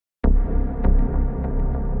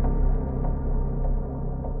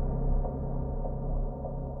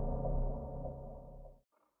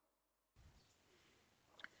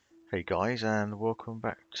Hey guys, and welcome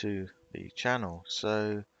back to the channel.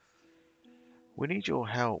 So we need your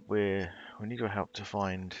help. We need your help to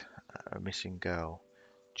find a missing girl,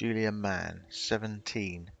 Julia Mann,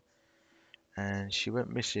 17, and she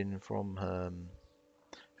went missing from her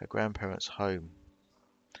grandparents' home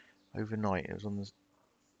overnight. It was on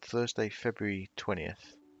Thursday, February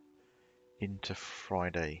 20th, into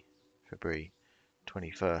Friday, February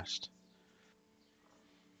 21st.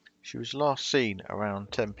 She was last seen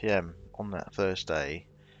around 10 p.m. on that Thursday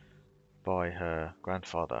by her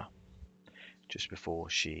grandfather, just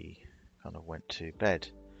before she kind of went to bed.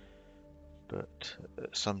 But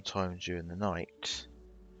sometime during the night,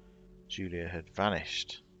 Julia had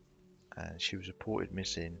vanished and she was reported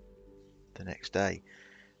missing the next day.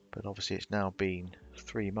 But obviously, it's now been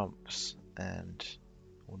 3 months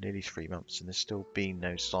or nearly 3 months, and there's still been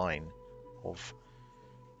no sign of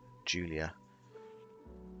Julia.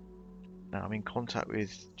 Now, I'm in contact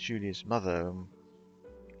with Julia's mother,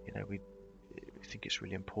 and we think it's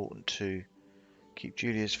really important to keep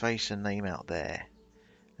Julia's face and name out there,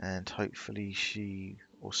 and hopefully she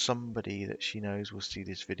or somebody that she knows will see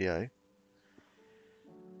this video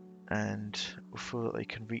and will feel that they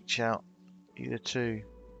can reach out either to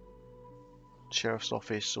Sheriff's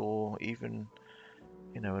Office or even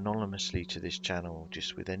anonymously to this channel,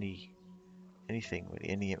 just with anything really,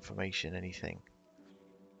 any information, anything,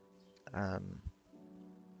 um,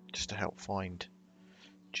 just to help find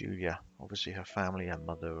Julia. Obviously her family, her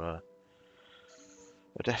mother are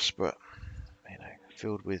desperate,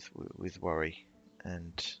 filled with worry,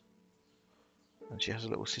 and she has a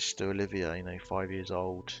little sister, Olivia, 5 years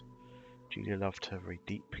old. Julia loved her very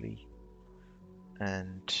deeply,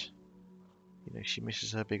 and she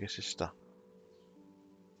misses her bigger sister.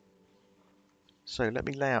 So let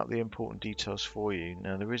me lay out the important details for you.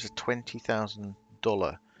 Now, there is a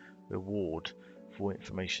 $20,000 reward for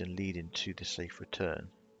information leading to the safe return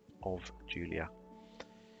of Julia.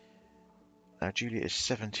 Now, Julia is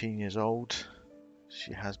 17 years old.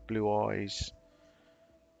 She has blue eyes,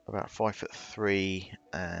 about 5'3"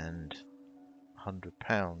 and 100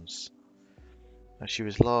 pounds. Now, she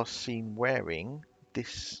was last seen wearing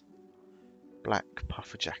this black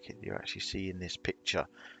puffer jacket that you actually see in this picture.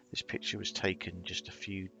 This picture was taken just a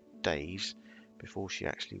few days before she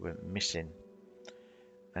actually went missing,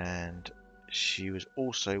 and she was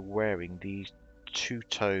also wearing these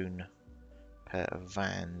two-tone pair of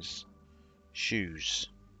Vans shoes.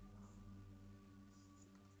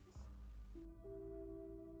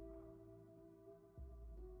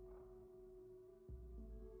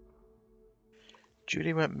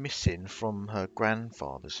 Julie went missing from her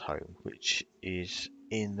grandfather's home, which is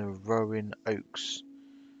in the Rowan Oaks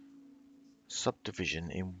subdivision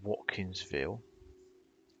in Watkinsville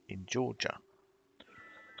in Georgia.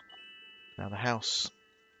 Now, the house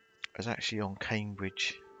is actually on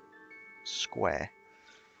Cambridge Square.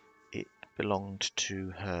 It belonged to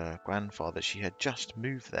her grandfather. She had just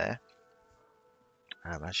moved there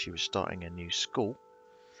as she was starting a new school,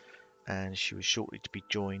 and she was shortly to be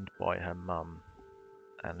joined by her mum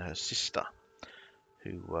and her sister,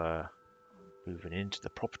 who were moving into the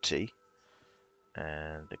property,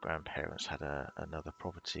 and the grandparents had another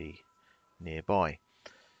property nearby.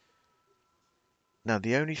 Now,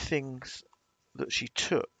 the only things that she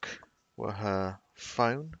took were her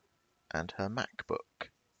phone and her Macbook.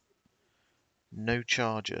 No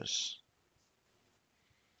chargers.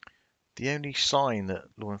 The only sign that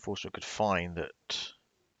law enforcement could find that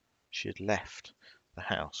she had left the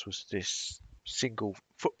house was this single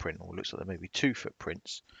footprint, or looks like there may be two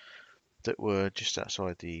footprints, that were just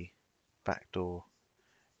outside the back door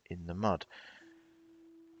in the mud.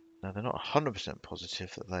 Now, they're not 100%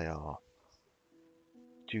 positive that they are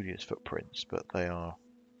Julia's footprints, but they are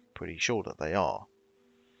pretty sure that they are.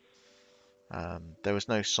 There was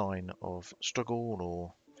no sign of struggle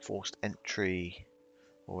or forced entry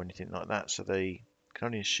or anything like that, so they can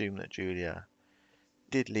only assume that Julia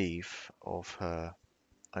did leave of her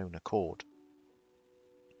own accord.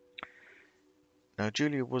 Now,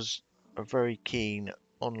 Julia was a very keen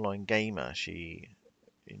online gamer. She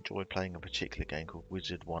enjoyed playing a particular game called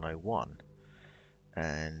Wizard 101,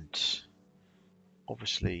 and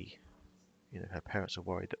obviously, her parents are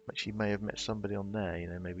worried that she may have met somebody on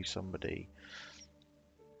there. Maybe somebody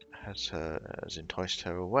has enticed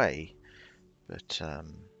her away, but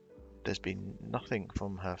there's been nothing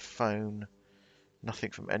from her phone,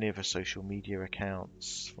 nothing from any of her social media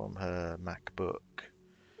accounts, from her MacBook.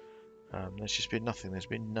 There's just been nothing. There's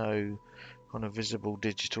been no kind of visible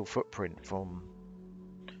digital footprint from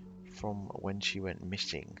when she went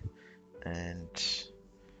missing, and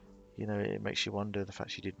it makes you wonder the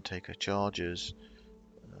fact she didn't take her chargers.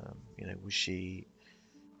 Was she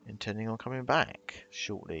intending on coming back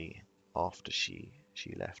shortly after she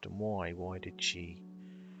left, and why? Why did she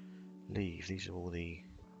leave? These are all the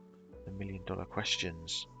million-dollar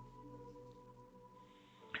questions.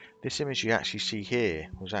 This image you actually see here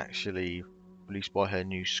was actually released by her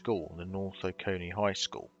new school, the North Oconee High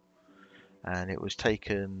School, and it was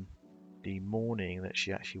taken the morning that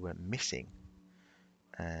she actually went missing.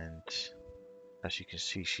 And as you can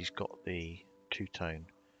see, she's got the two-tone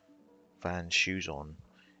Vans shoes on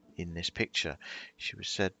in this picture. She was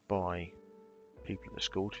said by people at the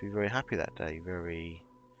school to be very happy that day, very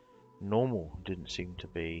normal, didn't seem to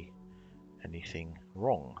be anything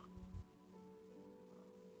wrong.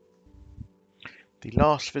 The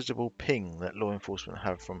last visible ping that law enforcement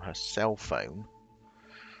had from her cell phone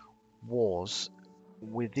was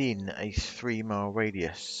within a 3-mile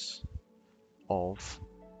radius of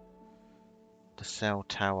the cell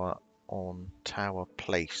tower on Tower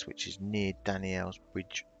Place, which is near Daniel's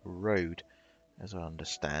Bridge Road, as I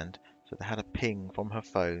understand. So they had a ping from her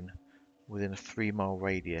phone within a 3-mile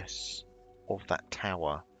radius of that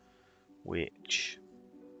tower, which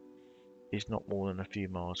is not more than a few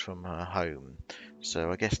miles from her home.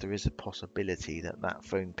 So I guess there is a possibility that that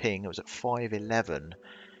phone ping, it was at 5:11,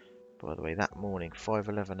 by the way, that morning,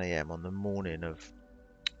 5:11 a.m. on the morning of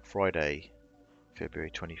Friday,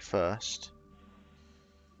 February 21st,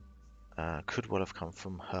 could well have come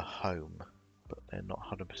from her home, but they're not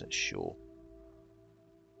 100% sure.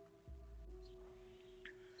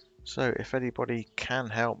 So if anybody can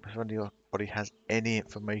help, if anybody has any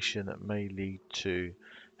information that may lead to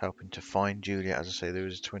helping to find Julia, as I say, there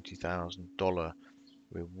is a $20,000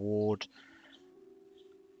 reward.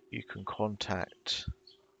 You can contact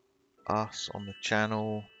us on the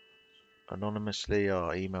channel anonymously.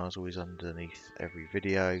 Our email is always underneath every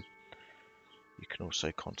video. You can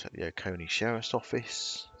also contact the Oconee Sheriff's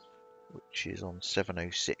Office, which is on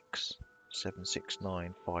 706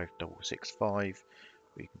 769 5665.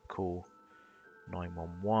 We can call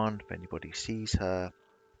 911 if anybody sees her.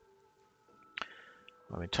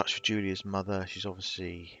 I'm in touch with Julia's mother. She's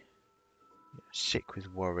obviously sick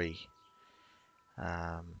with worry,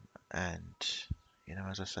 and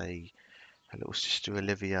as I say, her little sister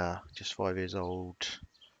Olivia, just 5 years old,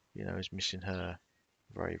 is missing her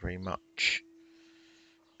very, very much.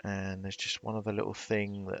 And there's just one other little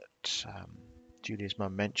thing that Julia's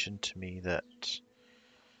mum mentioned to me, that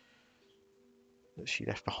she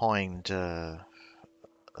left behind a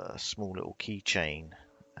small little keychain,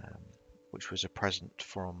 which was a present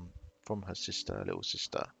from her sister, her little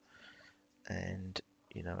sister, and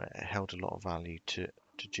it held a lot of value to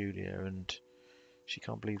Julia, and she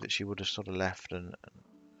can't believe that she would have sort of left and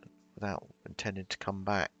without intending to come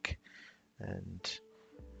back, and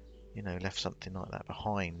left something like that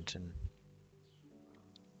behind. And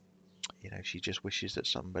she just wishes that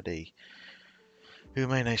somebody who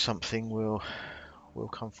may know something will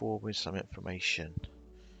come forward with some information.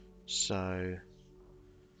 So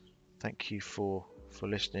thank you for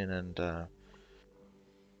listening, and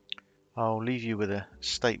I'll leave you with a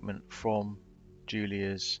statement from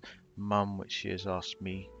Julia's mum, which she has asked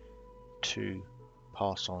me to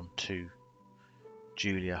pass on to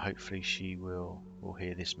Julia. Hopefully she will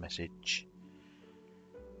hear this message.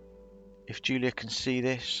 If Julia can see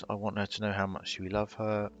this, I want her to know how much we love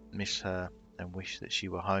her, miss her, and wish that she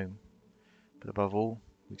were home. But above all,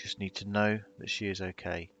 we just need to know that she is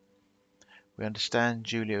okay. We understand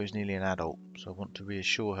Julia is nearly an adult, so I want to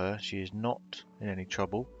reassure her she is not in any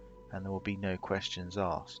trouble and there will be no questions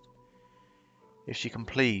asked. If she can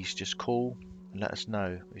please just call and let us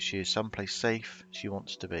know if she is someplace safe she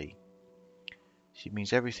wants to be. She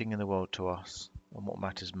means everything in the world to us, and what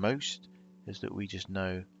matters most is that we just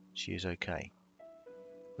know she is okay.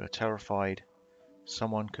 We are terrified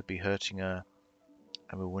someone could be hurting her,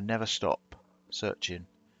 and we will never stop searching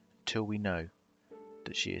until we know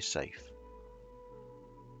that she is safe.